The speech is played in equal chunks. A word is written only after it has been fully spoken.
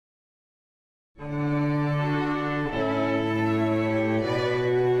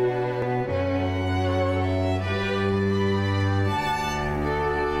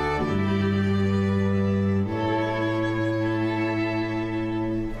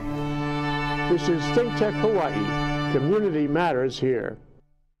This is ThinkTech Hawaii. Community matters here.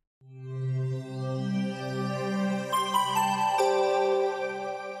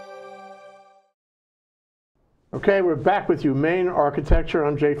 Okay, we're back with you, Maine Architecture.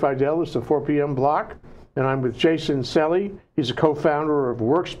 I'm Jay Fidel. It's the 4 p.m. block, and I'm with Jason Selley. He's a co-founder of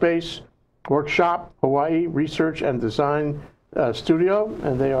Workshop Hawaii Research and Design Studio,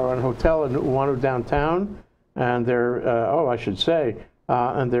 and they are on hotel in Nu'uanu downtown. And their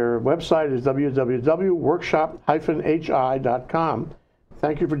and their website is www.workshop-hi.com.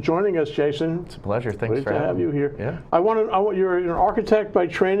 Thank you for joining us, Jason. It's a pleasure. Thanks Great for having me. you here. Yeah. You're an architect by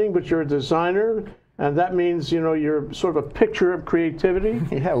training, but you're a designer. And that means, you're sort of a picture of creativity.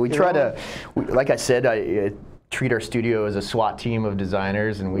 Yeah, we try to, like I said, I treat our studio as a SWAT team of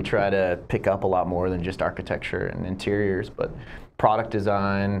designers, and we try to pick up a lot more than just architecture and interiors, but product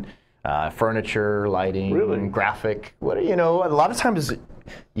design, furniture, lighting, graphic. A lot of times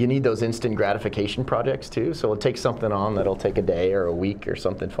you need those instant gratification projects too, so we'll take something on that'll take a day or a week or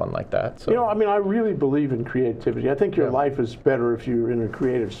something fun like that. So. I really believe in creativity. I think your life is better if you're in a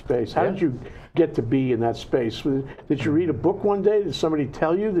creative space. How did you get to be in that space? Did you read a book one day? Did somebody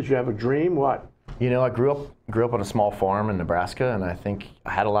tell you? Did you have a dream? What? I grew up on a small farm in Nebraska, and I think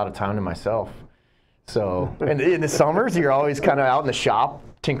I had a lot of time to myself. So, and in the summers, you're always kind of out in the shop,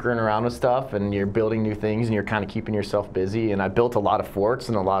 tinkering around with stuff, and you're building new things, and you're kind of keeping yourself busy. And I built a lot of forts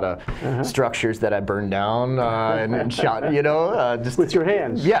and a lot of structures that I burned down and shot, just with your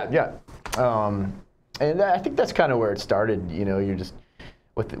hands. Yeah. And I think that's kind of where it started. You're just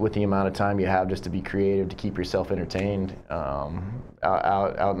with the amount of time you have just to be creative, to keep yourself entertained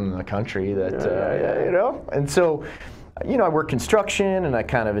out in the country. And so, I worked construction, and I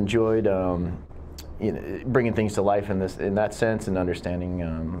kind of enjoyed. Bringing things to life in that sense, and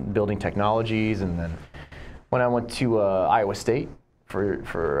understanding building technologies. And then when I went to Iowa State for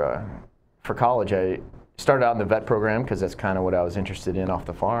college, I started out in the vet program because that's kind of what I was interested in off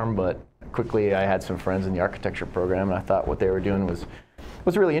the farm. But quickly, I had some friends in the architecture program, and I thought what they were doing was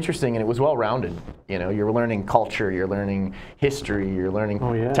really interesting, and it was well-rounded. You're learning culture, you're learning history, you're learning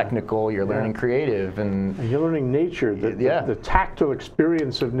technical, you're learning creative, and you're learning nature, the tactile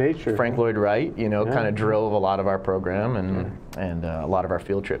experience of nature. Frank Lloyd Wright, kind of drove a lot of our program and a lot of our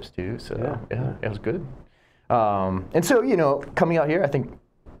field trips too. So it was good. And so coming out here, I think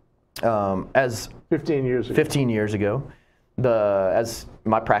as 15 years ago, as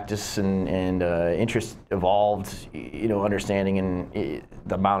my practice and interest evolved, understanding and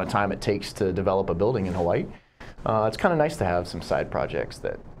the amount of time it takes to develop a building in Hawaii, it's kind of nice to have some side projects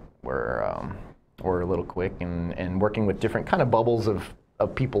that were a little quick, and working with different kind of bubbles of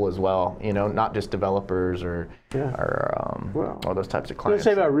people as well, not just developers or those types of clients. Let's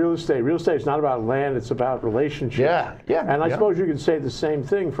say about real estate. Real estate is not about land, it's about relationships. Yeah. And I suppose you could say the same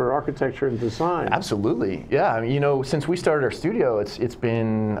thing for architecture and design. Absolutely, yeah. Since we started our studio, it's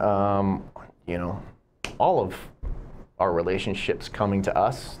been, all of our relationships coming to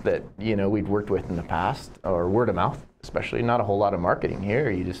us that, we'd worked with in the past, or word of mouth, especially. Not a whole lot of marketing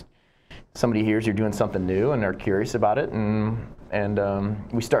here. Somebody hears you're doing something new and they're curious about it, and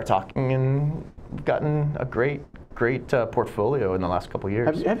we start talking, and we've gotten a great portfolio in the last couple of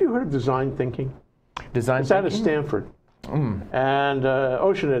years. Have you heard of design thinking? Design it's thinking? It's out of Stanford. And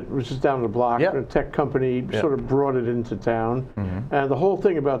Oceanit, which is down the block, a tech company, sort of brought it into town. And the whole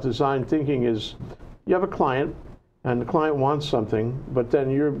thing about design thinking is you have a client, and the client wants something, but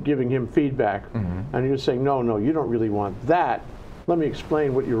then you're giving him feedback, and you're saying, no, you don't really want that. Let me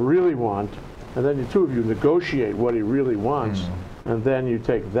explain what you really want, and then the two of you negotiate what he really wants, and then you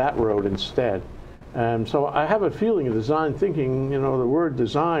take that road instead. And so I have a feeling of design thinking, the word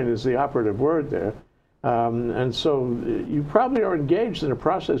design is the operative word there. And so you probably are engaged in a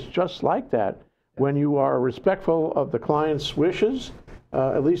process just like that, when you are respectful of the client's wishes,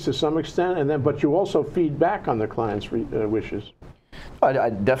 at least to some extent, but you also feed back on the client's wishes. I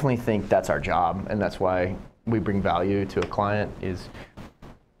definitely think that's our job, and that's why we bring value to a client. Is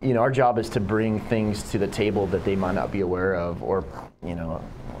our job is to bring things to the table that they might not be aware of, or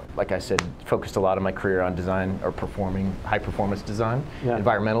like I said, focused a lot of my career on design or performing high performance design,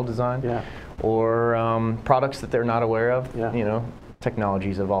 environmental design, or products that they're not aware of.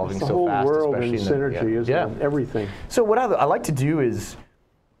 Technology's evolving so fast, especially in synergy, isn't it? Everything. So what I like to do is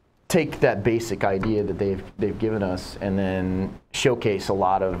take that basic idea that they've given us, and then showcase a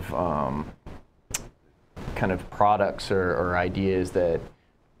lot of kind of products or ideas that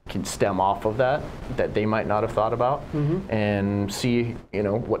can stem off of that they might not have thought about, and see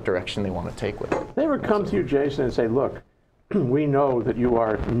what direction they want to take with it. They ever come to you, Jason, and say, look, we know that you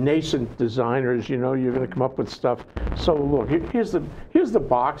are nascent designers. You know you're going to come up with stuff. So look, here's the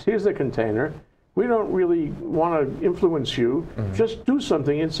box. Here's the container. We don't really want to influence you. Just do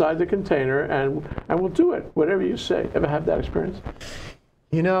something inside the container, and we'll do it. Whatever you say. Ever have that experience?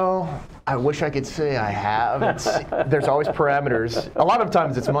 You know, I wish I could say I have. There's always parameters. A lot of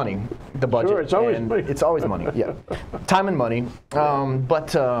times it's money, the budget. Sure, it's always money. It's always money, yeah. Time and money.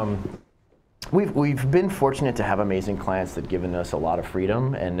 We've been fortunate to have amazing clients that have given us a lot of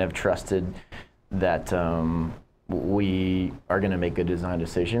freedom and have trusted that we are going to make good design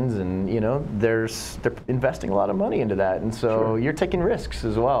decisions, and you know, they're investing a lot of money into that, and so you're taking risks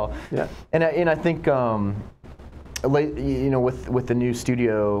as well. Yeah. And I think. You know, with the new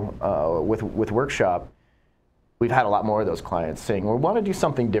studio, with Workshop, we've had a lot more of those clients saying, we want to do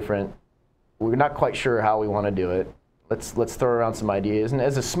something different. We're not quite sure how we want to do it. Let's throw around some ideas. And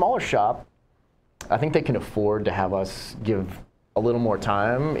as a smaller shop, I think they can afford to have us give a little more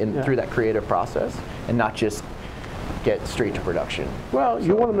time through that creative process and not just get straight to production. Well,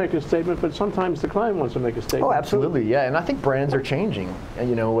 you want to make a statement, but sometimes the client wants to make a statement. Oh, absolutely, yeah. And I think brands are changing. And,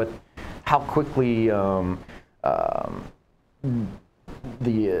 you know, with how quickly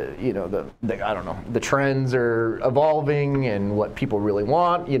the trends are evolving and what people really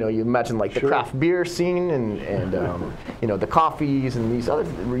want. You know, you imagine like the craft beer scene and you know, the coffees and these other,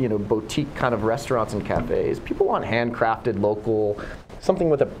 you know, boutique kind of restaurants and cafes. People want handcrafted, local, something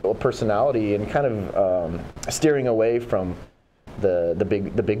with a personality, and kind of steering away from the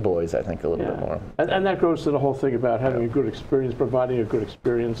big boys, I think, a little bit more. And that goes to the whole thing about having a good experience, providing a good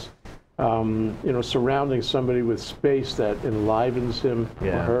experience. You know, surrounding somebody with space that enlivens him or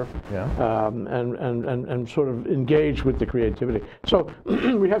her, and sort of engage with the creativity. So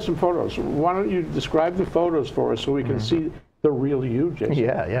we have some photos. Why don't you describe the photos for us so we can see the real you, Jason?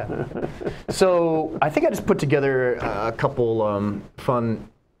 Yeah. So I think I just put together a couple fun,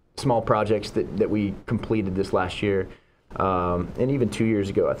 small projects that we completed this last year. And even 2 years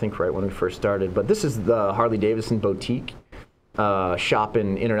ago, I think, right when we first started. But this is the Harley Davidson boutique shop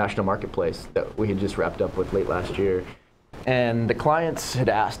in International Marketplace that we had just wrapped up with late last year. And the clients had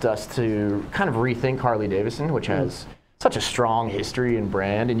asked us to kind of rethink Harley Davidson, which has such a strong history and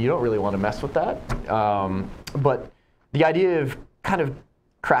brand, and you don't really want to mess with that. But the idea of kind of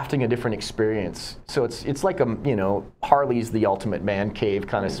crafting a different experience. So it's like you know, Harley's the ultimate man cave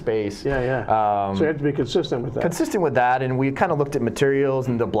kind of space. So you have to be consistent with that. Consistent with that, and we kind of looked at materials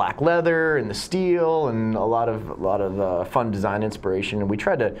and the black leather and the steel and a lot of fun design inspiration, and we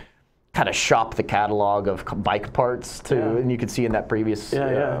tried to kind of shop the catalog of bike parts too, and you could see in that previous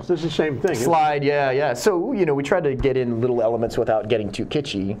so it's the same thing slide. So you know, we tried to get in little elements without getting too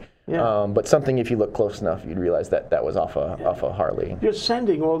kitschy. But something, if you look close enough, you'd realize that was off a Harley. You're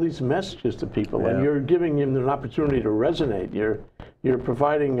sending all these messages to people, and you're giving them an opportunity to resonate. You're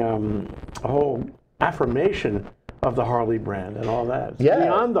providing a whole affirmation of the Harley brand and all that. It's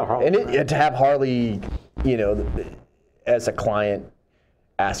beyond the Harley brand. And to have Harley, you know, as a client,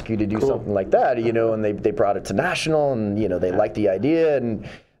 ask you to do something like that, you know, and they brought it to National, and you know, they liked the idea, and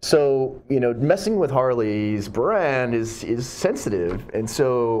so, you know, messing with Harley's brand is sensitive, and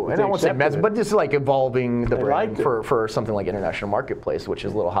so, and I won't say mess, but just like evolving the brand for something like International Marketplace, which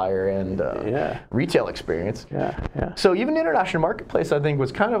is a little higher end retail experience. So even International Marketplace, I think,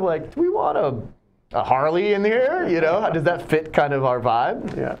 was kind of like, do we want a Harley in here? You know, does that fit kind of our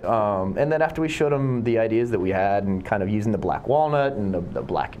vibe? And then after we showed them the ideas that we had, and kind of using the black walnut and the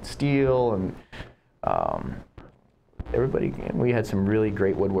black and steel, and we had some really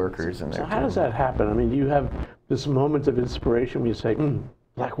great woodworkers in there. So how does that happen? I mean, do you have this moment of inspiration where you say,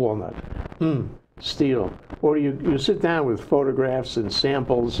 black walnut, steel, or you sit down with photographs and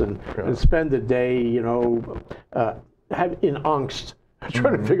samples and spend the day, you know, in angst,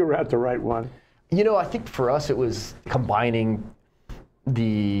 trying to figure out the right one? You know, I think for us it was combining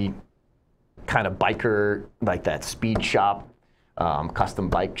the kind of biker, like that speed shop, custom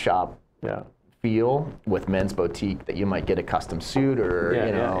bike shop feel with men's boutique, that you might get a custom suit or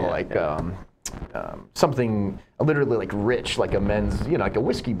something literally like rich, like a men's, you know, like a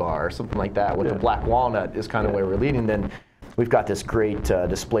whiskey bar or something like that with the black walnut is kind of where we're leading. Then we've got this great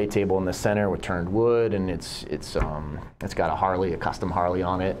display table in the center with turned wood, and it's got a custom Harley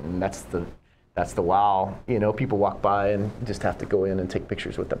on it, and that's the wow. You know, people walk by and just have to go in and take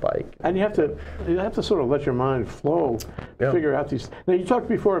pictures with the bike. And you have to sort of let your mind flow, figure out these. Now, you talked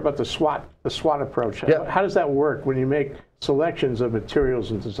before about the SWOT approach. How does that work when you make selections of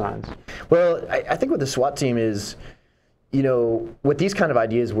materials and designs? Well, I think what the SWOT team is, you know, with these kind of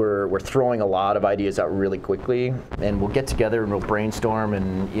ideas, we're throwing a lot of ideas out really quickly, and we'll get together and we'll brainstorm,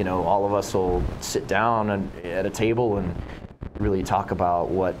 and you know, all of us will sit down at a table really talk about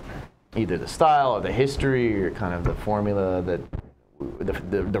what either the style or the history or kind of the formula that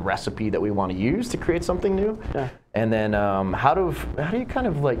the recipe that we want to use to create something new. Yeah. And then how do you kind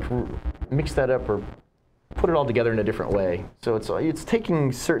of like mix that up or put it all together in a different way? So it's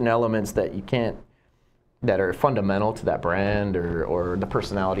taking certain elements that you can't, that are fundamental to that brand or the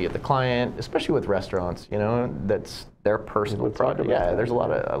personality of the client, especially with restaurants. You know, that's their personal product. Yeah, there's a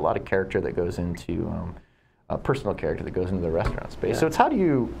lot of character that goes into personal character that goes into the restaurant space. So it's how do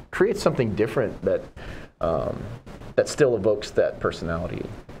you create something different that that still evokes that personality?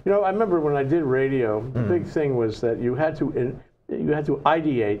 You know, I remember when I did radio, the big thing was that you had to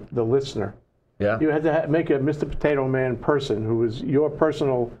ideate the listener. Yeah. You had to make a Mr. Potato Man person who was your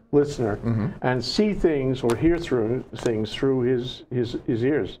personal listener and see things or hear through things through his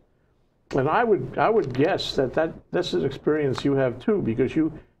ears. And I would guess that this is an experience you have too, because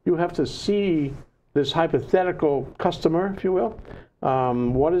you have to see this hypothetical customer, if you will.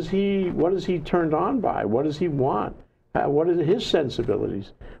 What is he turned on by? What does he want? What are his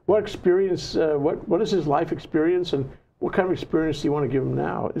sensibilities? What experience? What is his life experience, and what kind of experience do you want to give him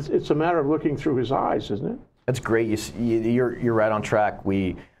now? It's a matter of looking through his eyes, isn't it? That's great. You're right on track.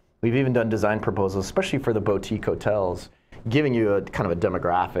 We've even done design proposals, especially for the boutique hotels, giving you a kind of a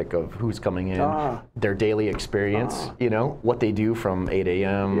demographic of who's coming in, their daily experience, you know, what they do from 8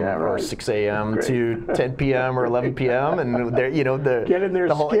 a.m. or 6 a.m. to 10 p.m. or 11 p.m. and they're, you know, get in their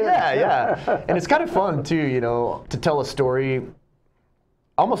skin. Yeah. And it's kind of fun too, you know, to tell a story,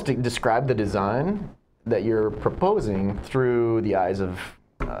 almost to describe the design that you're proposing through the eyes of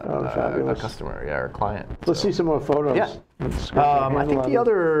a customer, or client. Let's see some more photos. Yeah. I think the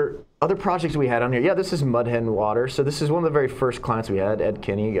other projects we had on here, this is Mud Hen Water. So this is one of the very first clients we had, Ed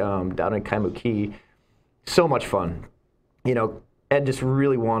Kinney, down in Kaimuki. So much fun. You know, Ed just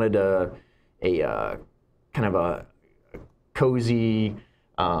really wanted a kind of a cozy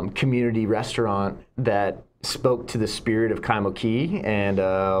community restaurant that spoke to the spirit of Kaimuki, and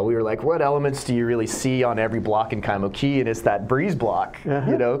we were like, what elements do you really see on every block in Kaimuki? And it's that breeze block,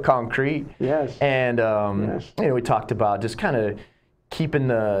 you know, concrete. Yes. And you know, we talked about just kind of keeping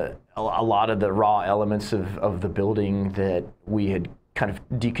a lot of the raw elements of the building that we had kind of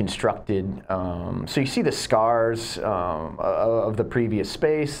deconstructed. So you see the scars of the previous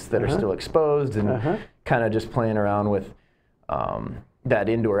space that are still exposed, and kind of just playing around with that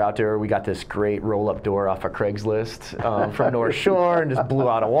indoor outdoor. We got this great roll-up door off of Craigslist from North Shore, and just blew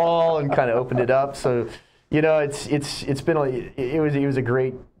out a wall and kind of opened it up. So, you know, it was a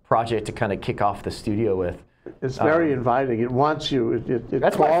great project to kind of kick off the studio with. It's very inviting. It wants you. It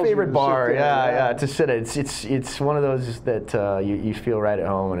that's my favorite bar. Yeah, to sit at. It's one of those that you feel right at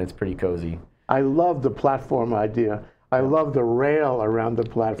home, and it's pretty cozy. I love the platform idea. I love the rail around the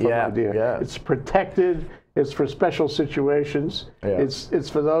platform idea. Yeah. It's protected. It's for special situations. Yeah. It's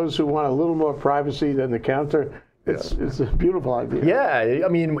for those who want a little more privacy than the counter. It's a beautiful idea. Yeah, I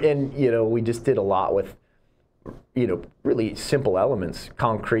mean, and you know, we just did a lot with, you know, really simple elements,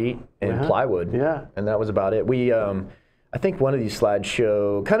 concrete and plywood. Yeah. And that was about it. We, I think one of these slides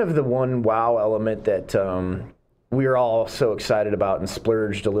show kind of the one wow element that we were all so excited about and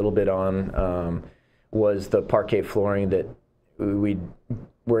splurged a little bit on was the parquet flooring that we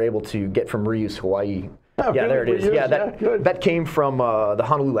were able to get from Reuse Hawaii. Oh, yeah, there it is. Yeah, good. that came from the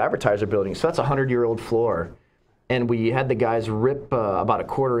Honolulu Advertiser building. So that's a 100-year-old floor. And we had the guys rip about a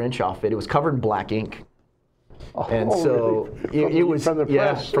 1/4 inch off it. It was covered in black ink. And so really? it was from the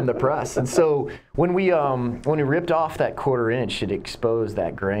press. from the press. And so when we ripped off that 1/4 inch, it exposed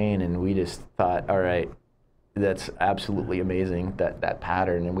that grain, and we just thought, all right, that's absolutely amazing, that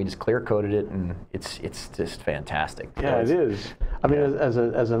pattern, and we just clear coated it, and it's just fantastic. Yeah, it is. I mean, as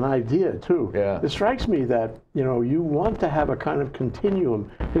an idea too. Yeah. It strikes me that, you know, you want to have a kind of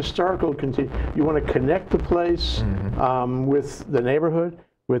continuum, historical continuum. You want to connect the place with the neighborhood,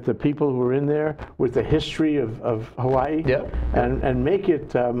 with the people who are in there, with the history of Hawaii, and make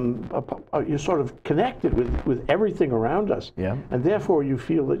it you're sort of connected with everything around us. Yeah. And therefore you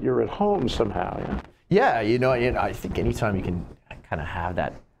feel that you're at home somehow. Yeah. Yeah, you know, I think anytime you can kind of have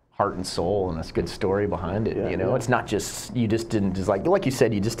that heart and soul and a good story behind it, you know, it's not just, you just didn't just like you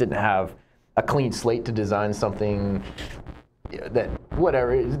said, you just didn't have a clean slate to design something that,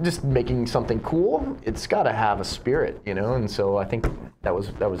 whatever, just making something cool. It's got to have a spirit, you know, and so I think that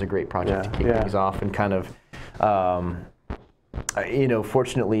was a great project to kick things off, and kind of, you know,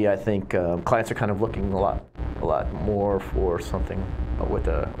 fortunately, I think clients are kind of looking a lot more for something with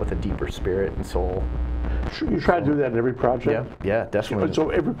a deeper spirit and soul. You try to do that in every project? Yeah, definitely. So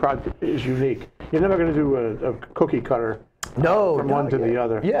every project is unique. You're never going to do a cookie cutter from one to the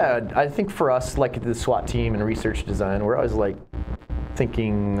other? Yeah, I think for us, like the SWAT team and research design, we're always like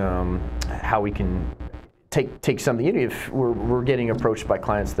thinking how we can take something. If we're getting approached by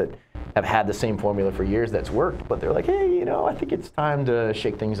clients that have had the same formula for years that's worked, but they're like, hey, I think it's time to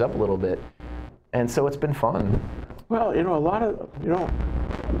shake things up a little bit. And so it's been fun. Well, a lot of,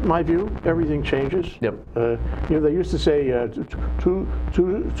 my view, everything changes. Yep. They used to say, tout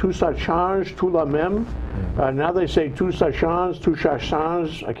ça change, tout la même. Now they say, tout ça change, tout ça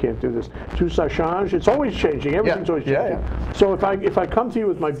change. I can't do this. Tout ça change. It's always changing. Everything's always changing. Yeah. So if I come to you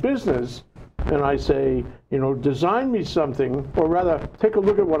with my business, and I say, design me something, or rather, take a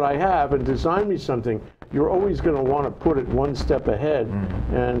look at what I have and design me something, you're always going to want to put it one step ahead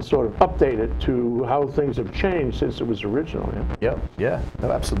and sort of update it to how things have changed since it was original. Yeah,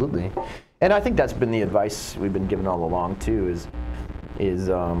 no, absolutely. And I think that's been the advice we've been given all along too, is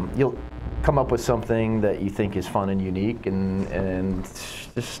you'll come up with something that you think is fun and unique, and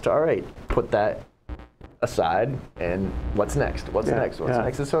just, all right, put that aside, and what's next? What's next?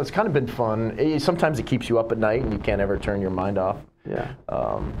 And so it's kind of been fun. Sometimes it keeps you up at night, and you can't ever turn your mind off. Yeah.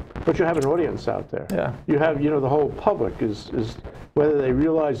 But you have an audience out there. Yeah. You have, the whole public is whether they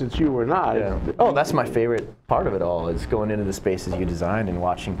realize it's you or not. Yeah. Oh, that's my favorite part of it all, is going into the spaces you designed and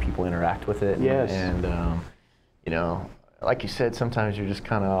watching people interact with it. Yes. And like you said, sometimes you're just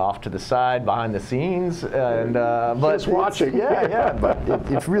kind of off to the side, behind the scenes, and but just watching. Yeah. But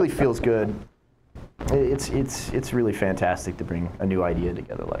it really feels good. It's really fantastic to bring a new idea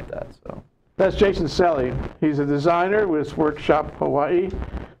together like that. So that's Jason Selley. He's a designer with Workshop Hawaii,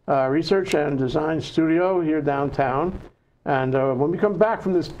 research and design studio here downtown. And when we come back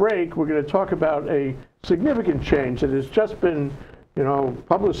from this break, we're going to talk about a significant change that has just been,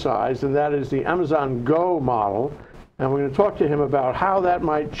 publicized, and that is the Amazon Go model. And we're going to talk to him about how that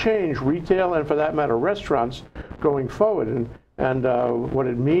might change retail and, for that matter, restaurants going forward. And what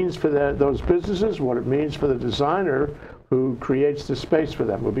it means for those businesses, what it means for the designer who creates the space for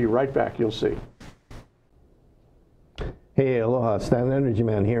them. We'll be right back, you'll see. Hey, aloha, Stan Energy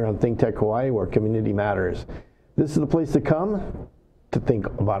Man here on ThinkTech Hawaii, where community matters. This is the place to come to think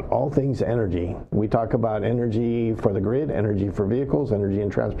about all things energy. We talk about energy for the grid, energy for vehicles, energy in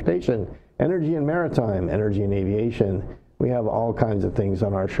transportation, energy in maritime, energy in aviation. We have all kinds of things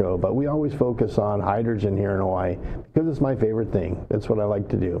on our show, but we always focus on hydrogen here in Hawaii because it's my favorite thing. That's what I like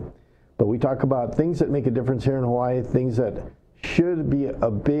to do. But we talk about things that make a difference here in Hawaii, things that should be a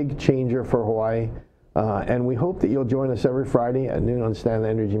big changer for Hawaii. And we hope that you'll join us every Friday at noon on Stan the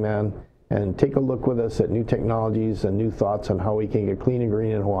Energy Man and take a look with us at new technologies and new thoughts on how we can get clean and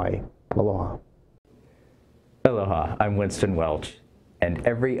green in Hawaii. Aloha. Aloha, I'm Winston Welch, and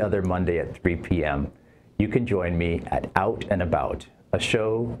every other Monday at 3 p.m., you can join me at Out and About, a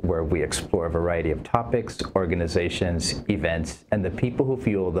show where we explore a variety of topics, organizations, events, and the people who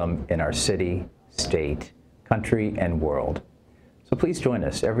fuel them in our city, state, country, and world. So please join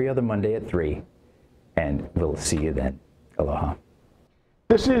us every other Monday at 3, and we'll see you then. Aloha.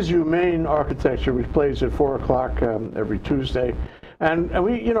 This is Humane Architecture, which plays at 4 o'clock every Tuesday. And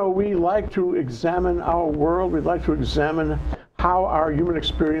we like to examine our world. We'd like to examine how our human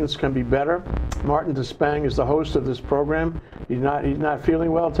experience can be better. Martin Despang is the host of this program. He's not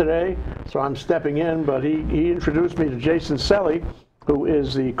feeling well today, so I'm stepping in, but he introduced me to Jason Selley, who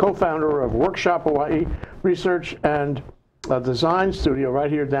is the co-founder of Workshop Hawaii Research and Design Studio right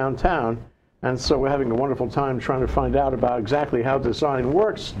here downtown. And so we're having a wonderful time trying to find out about exactly how design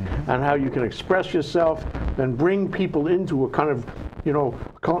works and how you can express yourself and bring people into a kind of,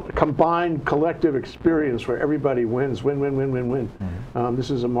 combined collective experience where everybody wins, win, win, win, win, win. This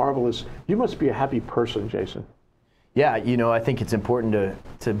is a marvelous, you must be a happy person, Jason. Yeah, I think it's important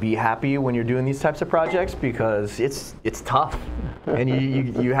to be happy when you're doing these types of projects because it's tough. And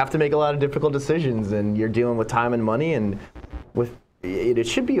you have to make a lot of difficult decisions, and you're dealing with time and money, and it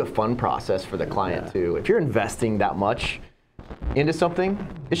should be a fun process for the client too. If you're investing that much into something,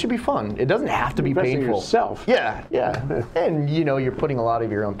 it should be fun. It doesn't have to be painful. Yourself. Yeah. And you're putting a lot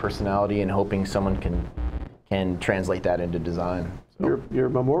of your own personality and hoping someone can translate that into design. So. You're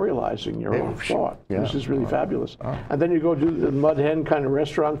memorializing your own thought, which is really fabulous. And then you go do the mud hen kind of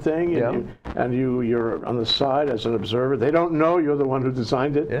restaurant thing, and you're on the side as an observer. They don't know you're the one who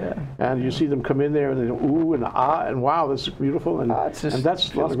designed it, and you see them come in there and they go, ooh and ah and wow, this is beautiful, and that's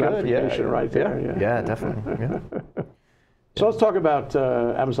a lot of gratification right there. Yeah, definitely. So let's talk about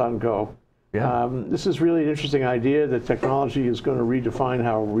Amazon Go. This is really an interesting idea that technology is going to redefine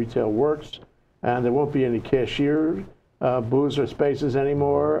how retail works, and there won't be any cashier booths or spaces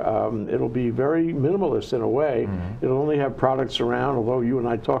anymore. It'll be very minimalist in a way. It'll only have products around, although you and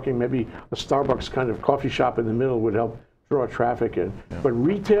I talking maybe a Starbucks kind of coffee shop in the middle would help draw traffic in. But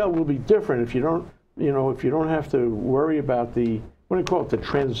retail will be different if you don't, if you don't have to worry about the, what do you call it, the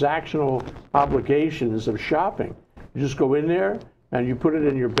transactional obligations of shopping. You just go in there and you put it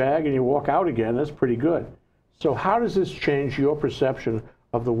in your bag and you walk out again. That's pretty good. So how does this change your perception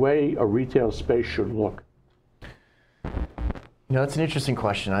of the way a retail space should look? That's an interesting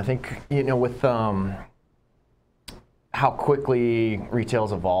question. I think, with how quickly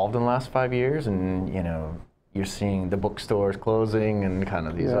retail's evolved in the last 5 years, and you're seeing the bookstores closing and kind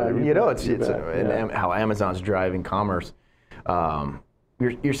of these other, and how Amazon's driving commerce.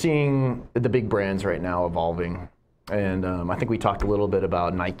 You're seeing the big brands right now evolving, and I think we talked a little bit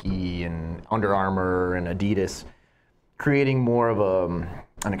about Nike and Under Armour and Adidas creating more of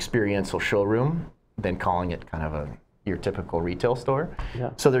an experiential showroom than calling it kind of your typical retail store.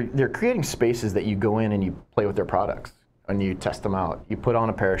 So they're creating spaces that you go in and you play with their products and you test them out. You put on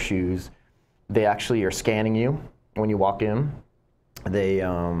a pair of shoes. They actually are scanning you when you walk in. They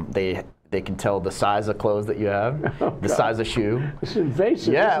can tell the size of clothes that you have, the size of shoe. It's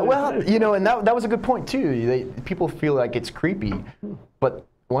invasive. Yeah, well, and that was a good point too. People feel like it's creepy, but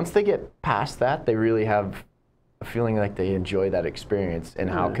once they get past that, they really have a feeling like they enjoy that experience and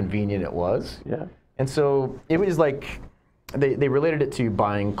how convenient it was. And so it was like, they related it to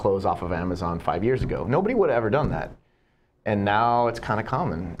buying clothes off of Amazon 5 years ago. Nobody would have ever done that. And now it's kind of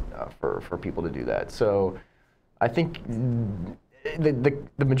common for people to do that. So I think the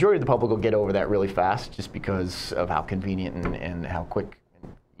majority of the public will get over that really fast just because of how convenient and how quick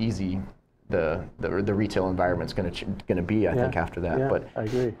and easy the retail environment's going to be, I think, after that. But I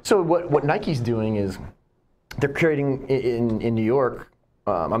agree. So what Nike's doing is they're creating in New York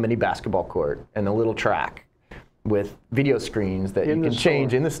a mini basketball court and a little track with video screens that you can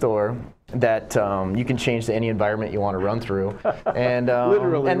change in the store, that you can change to any environment you want to run through, and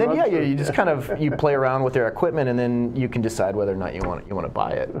literally, and then you just kind of you play around with their equipment, and then you can decide whether or not you want to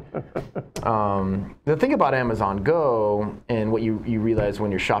buy it. The thing about Amazon Go, and what you realize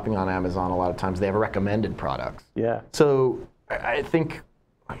when you're shopping on Amazon, a lot of times they have recommended products. So I think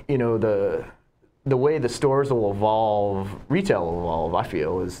the way the stores will evolve, retail will evolve, I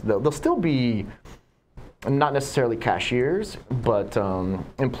feel, is they'll still be not necessarily cashiers, but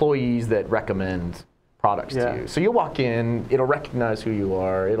employees that recommend products to you. So you'll walk in, it'll recognize who you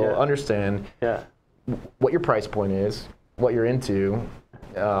are, it'll understand what your price point is, what you're into,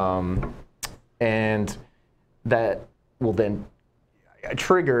 and that will then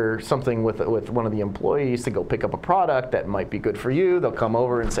trigger something with one of the employees to go pick up a product that might be good for you. They'll come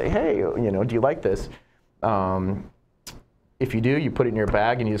over and say, hey, do you like this? If you do, you put it in your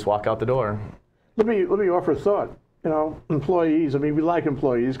bag and you just walk out the door. Let me offer a thought. Employees, I mean, we like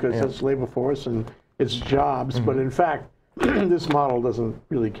employees because it's labor force and it's jobs, but in fact, this model doesn't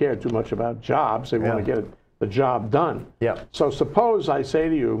really care too much about jobs. They want to get the job done. So suppose I say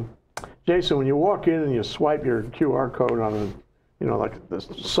to you, Jason, when you walk in and you swipe your QR code on like this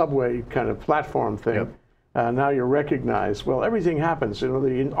subway kind of platform thing, now you're recognized. Well, everything happens.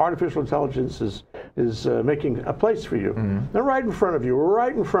 The artificial intelligence is making a place for you. Then right in front of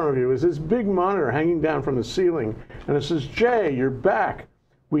you, is this big monitor hanging down from the ceiling, and it says, Jay, you're back.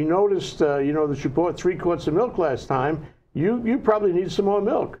 We noticed, that you bought 3 quarts of milk last time. You probably need some more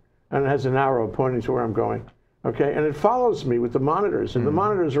milk. And it has an arrow pointing to where I'm going. Okay, and it follows me with the monitors, and the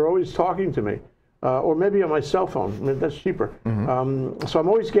monitors are always talking to me. Or maybe on my cell phone. I mean, that's cheaper. So I'm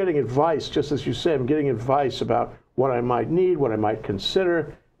always getting advice, just as you said. I'm getting advice about what I might need, what I might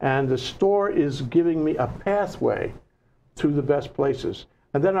consider, and the store is giving me a pathway to the best places.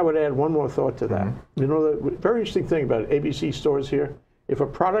 And then I would add one more thought to that. The very interesting thing about ABC stores here, if a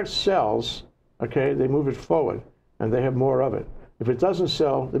product sells, okay, they move it forward, and they have more of it. If it doesn't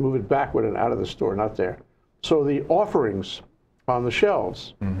sell, they move it backward and out of the store, not there. So the offerings on the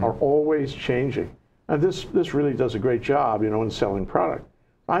shelves are always changing. And this really does a great job, in selling product.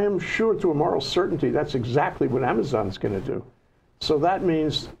 I am sure to a moral certainty that's exactly what Amazon's going to do. So that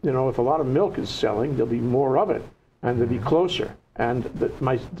means, if a lot of milk is selling, there'll be more of it, and they'll be closer. And the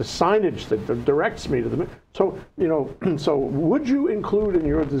signage that directs me to the, so, so would you include in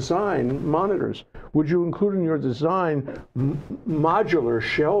your design monitors? Would you include in your design modular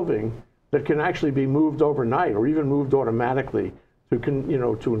shelving that can actually be moved overnight or even moved automatically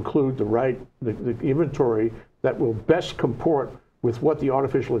to include the inventory that will best comport with what the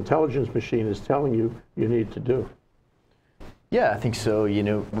artificial intelligence machine is telling you need to do? Yeah, I think so.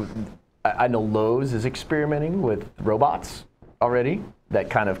 I know Lowe's is experimenting with robots already that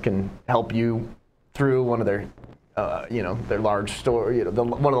kind of can help you through one of their, their large store,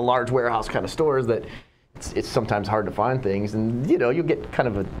 one of the large warehouse kind of stores that it's sometimes hard to find things, and you get kind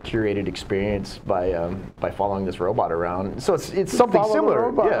of a curated experience by following this robot around. So it's something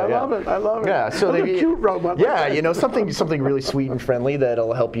similar. Yeah, I love it. Yeah, so a cute robot. Yeah, something really sweet and friendly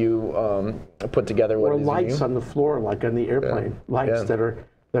that'll help you put together what it is. Or lights on the floor, like on the airplane, lights that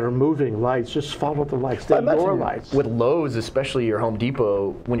are moving lights. Just follow the lights. They're your lights. With Lowe's, especially your Home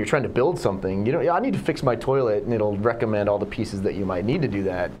Depot, when you're trying to build something, I need to fix my toilet, and it'll recommend all the pieces that you might need to do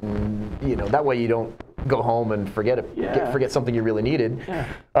that. And, that way you don't go home and forget forget something you really needed. Yeah.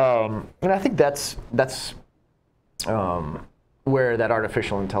 And I think that's where that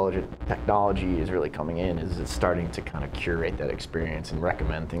artificial intelligent technology is really coming in. Is it's starting to kind of curate that experience and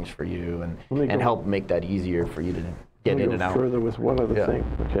recommend things for you, and help make that easier for you to get in and out. Further with one other thing,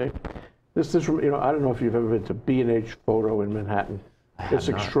 okay? This is I don't know if you've ever been to B&H Photo in Manhattan. It's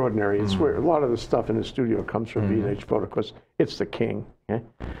extraordinary. It's where a lot of the stuff in the studio comes from B&H Photo, because it's the king. Okay?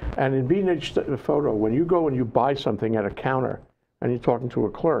 And in B&H Photo, when you go and you buy something at a counter and you're talking to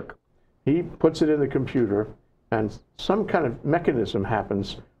a clerk, he puts it in the computer, and some kind of mechanism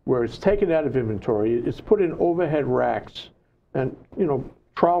happens where it's taken out of inventory, it's put in overhead racks and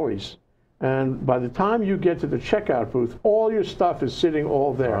trolleys. And by the time you get to the checkout booth, all your stuff is sitting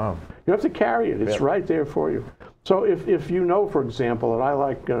all there. Wow. You have to carry it. It's right there for you. So if for example, that I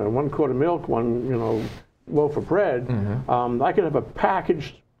like 1 quart of milk, one loaf of bread, I can have a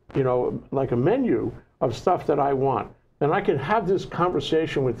packaged, like a menu of stuff that I want. And I can have this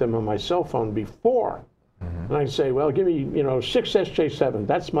conversation with them on my cell phone before. And I say, well, give me 6 SJ7.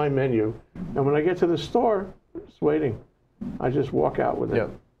 That's my menu. And when I get to the store, it's waiting. I just walk out with it. Yep.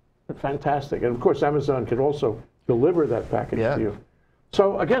 Fantastic. And of course, Amazon can also deliver that package to you.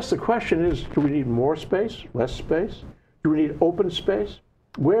 So I guess the question is, do we need more space, less space? Do we need open space?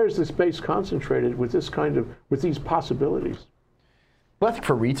 Where is the space concentrated with with these possibilities? Well, I think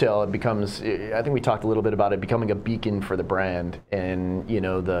for retail, it becomes, I think we talked a little bit about it becoming a beacon for the brand, and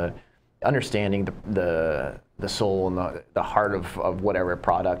the understanding the soul and the heart of whatever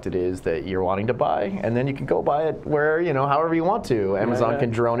product it is that you're wanting to buy, and then you can go buy it where, however you want to. Amazon can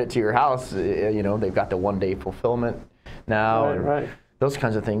drone it to your house. They've got the 1-day fulfillment now, those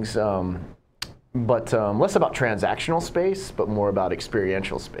kinds of things. But less about transactional space, but more about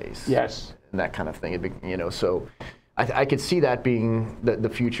experiential space. Yes. And that kind of thing. So I could see that being the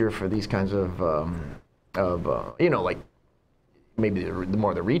future for these kinds of like maybe the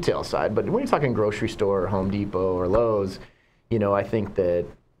more the retail side, but when you're talking grocery store or Home Depot or Lowe's, I think that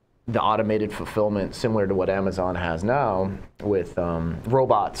the automated fulfillment, similar to what Amazon has now, with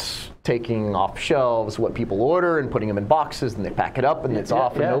robots taking off shelves what people order and putting them in boxes, and they pack it up and it's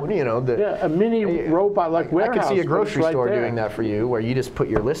off, and nobody, a mini robot like warehouse. I could see a grocery store doing that for you, where you just put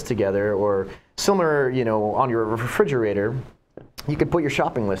your list together, or similar, on your refrigerator. You could put your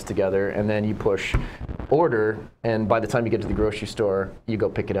shopping list together, and then you push order, and by the time you get to the grocery store, you go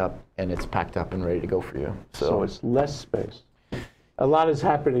pick it up, and it's packed up and ready to go for you. So it's less space. A lot is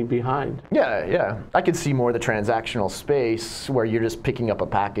happening behind. Yeah. I could see more the transactional space where you're just picking up a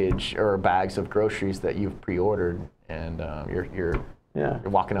package or bags of groceries that you've pre-ordered, and you're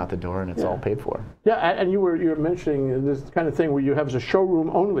walking out the door, and it's all paid for. Yeah, and you were mentioning this kind of thing where you have a showroom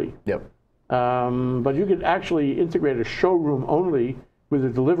only. Yep. But you could actually integrate a showroom only with a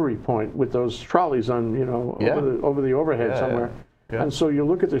delivery point with those trolleys on, over the overhead somewhere. Yeah. And so you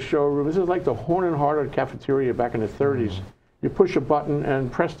look at the showroom. This is like the Horn and Hardart cafeteria back in the 30s. You push a button, and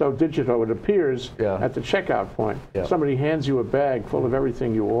presto digito, it appears at the checkout point. Yeah. Somebody hands you a bag full of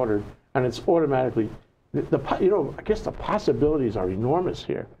everything you ordered, and it's automatically. I guess the possibilities are enormous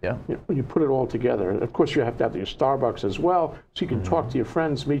here. Yeah. When you put it all together. Of course, you have to have your Starbucks as well, so you can talk to your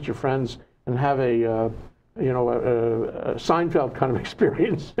friends, meet your friends, and have a Seinfeld kind of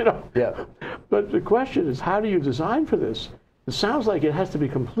experience, Yeah. But the question is, how do you design for this? It sounds like it has to be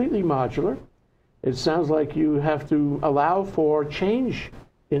completely modular. It sounds like you have to allow for change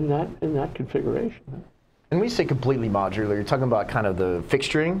in that configuration. And when you say completely modular, you're talking about kind of the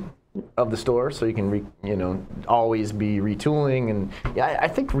fixturing of the store, so you can always be retooling, and I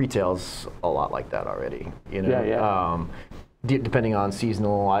think retail's a lot like that already. Depending on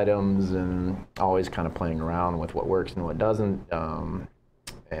seasonal items, and always kind of playing around with what works and what doesn't.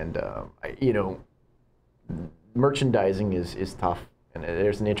 Merchandising is tough, and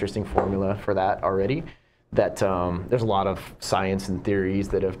there's an interesting formula for that already. That there's a lot of science and theories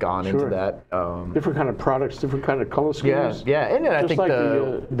that have gone into that. Different kind of products, different kind of color schemes. Yeah, and I think like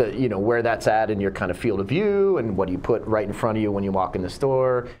the where that's at in your kind of field of view, and what do you put right in front of you when you walk in the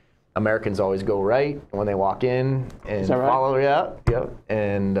store. Americans always go right when they walk in and follow.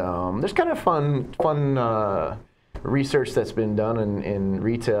 And there's kind of fun research that's been done in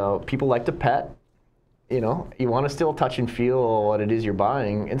retail. People like to pet. you know, you want to still touch and feel what it is you're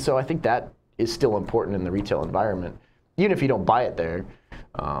buying. And so I think that is still important in the retail environment, even if you don't buy it there.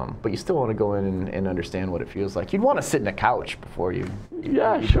 But you still want to go in and understand what it feels like. You'd want to sit in a couch before you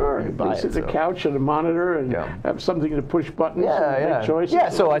sure. you buy sit it. in a couch and a monitor and have something to push buttons and make choices. Yeah,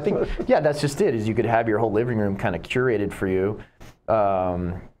 so I think, that's just it, is you could have your whole living room kind of curated for you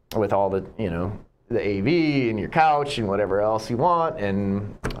with all the, you know, the AV and your couch and whatever else you want.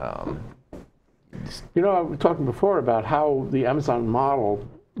 And you know, I was talking before about how the Amazon model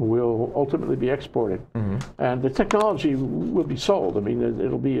will ultimately be exported, and the technology will be sold. I mean,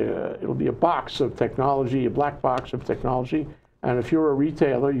 it'll be a box of technology, a black box of technology, and if you're a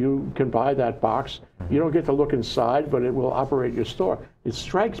retailer, you can buy that box. You don't get to look inside, but it will operate your store. It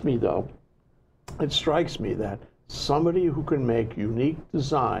strikes me, though, that somebody who can make unique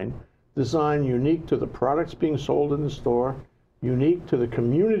design unique to the products being sold in the store, unique to the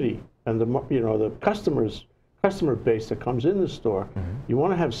community and the customer base that comes in the store. You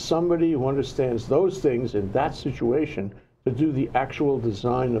want to have somebody who understands those things in that situation to do the actual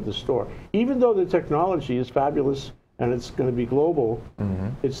design of the store. Even though the technology is fabulous and it's going to be global,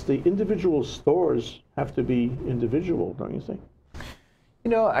 it's the individual stores have to be individual, don't you think? You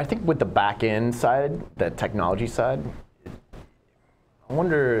know, I think with the back end side, the technology side, I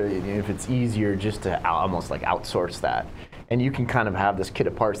wonder if it's easier just to almost like outsource that. And you can kind of have this kit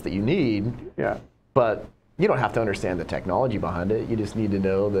of parts that you need, but you don't have to understand the technology behind it. You just need to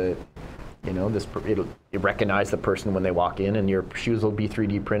know that, you know, it'll recognize the person when they walk in, and your shoes will be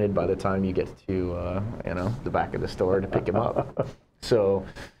 3D printed by the time you get to, you know, the back of the store to pick them up. So,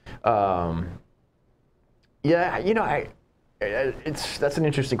 yeah, you know, that's an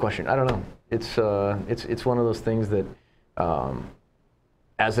interesting question. I don't know. It's one of those things that,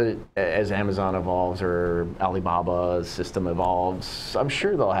 as Amazon evolves or Alibaba's system evolves, I'm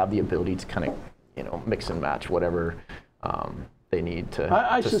sure they'll have the ability to kind of, you know, mix and match whatever they need to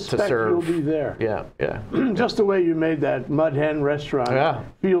I suspect serve. You'll be there. Yeah. Just the way you made that Mud Hen restaurant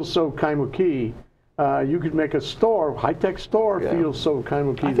feel so Kaimuki. You could make a store, high-tech store, feel so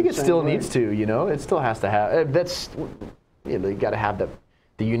Kaimuki. I think it still needs to, you know, it still has to have, you know, you got to have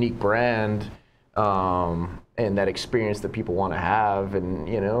the unique brand and that experience that people want to have, and,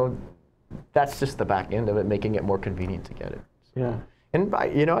 you know, that's just the back end of it, making it more convenient to get it. Yeah. And,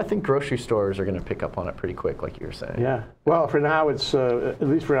 you know, I think grocery stores are going to pick up on it pretty quick, like you were saying. Yeah. Well, for now, it's, at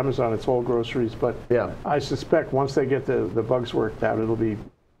least for Amazon, it's all groceries. But I suspect once they get the bugs worked out, it'll be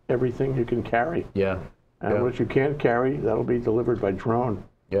everything you can carry. Yeah. And what you can't carry, that'll be delivered by drone.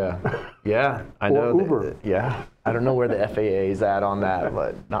 Yeah. Yeah. I know. Uber. I don't know where the FAA is at on that,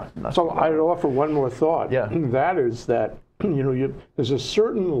 but not So I'd offer one more thought. Yeah. That is that, you know, there's a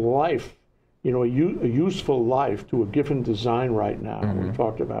certain life, you know, a useful life to a given design right now. We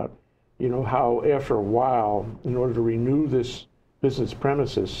talked about, you know, how after a while, in order to renew this business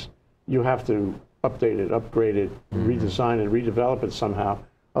premises, you have to update it, upgrade it, redesign it, redevelop it somehow.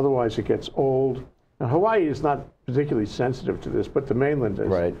 Otherwise, it gets old. Now, Hawaii is not particularly sensitive to this, but the mainland is.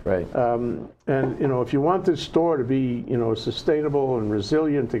 Right. And, you know, if you want this store to be, you know, sustainable and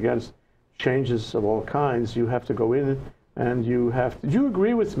resilient against changes of all kinds, you have to go in and you have to. Do you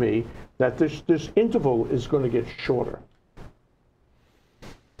agree with me that this interval is going to get shorter?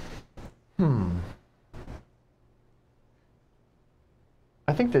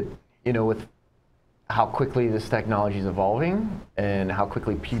 I think that, you know, with how quickly this technology is evolving and how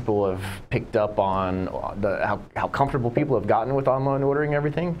quickly people have picked up on how comfortable people have gotten with online ordering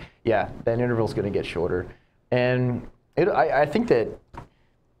everything, that interval is going to get shorter. And I think that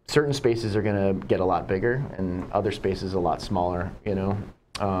certain spaces are going to get a lot bigger and other spaces a lot smaller, you know,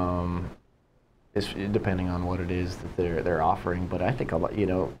 it's depending on what it is that they're offering. But I think a lot, you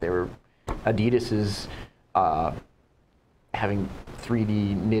know, Adidas is having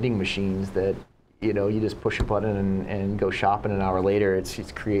 3D knitting machines that, you know, you just push a button and go shop, and an hour later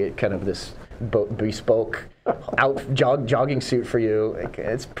it's create kind of this bespoke jogging suit for you.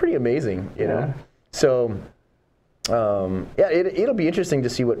 It's pretty amazing, you know. So it'll be interesting to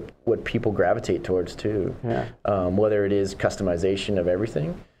see what people gravitate towards too. Whether it is customization of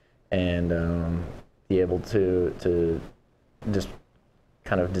everything and be able to just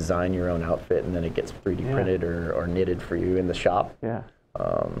kind of design your own outfit, and then it gets 3D printed or knitted for you in the shop.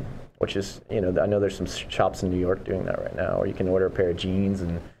 Which is, you know, I know there's some shops in New York doing that right now, where you can order a pair of jeans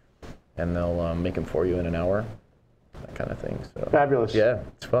and they'll make them for you in an hour, that kind of thing. So fabulous. Yeah,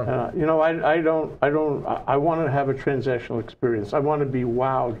 it's fun. You know, I want to have a transactional experience. I want to be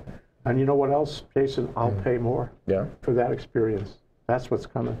wowed, and you know what else, Jason? I'll pay more for that experience. That's what's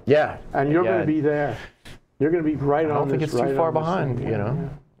coming. And you're going to be there. You're going to be right on this. I don't think it's too far behind. You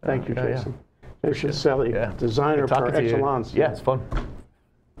know. Thank you, Jason. Jason Selley, designer par excellence. Yeah, it's fun.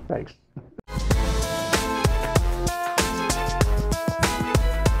 Thanks.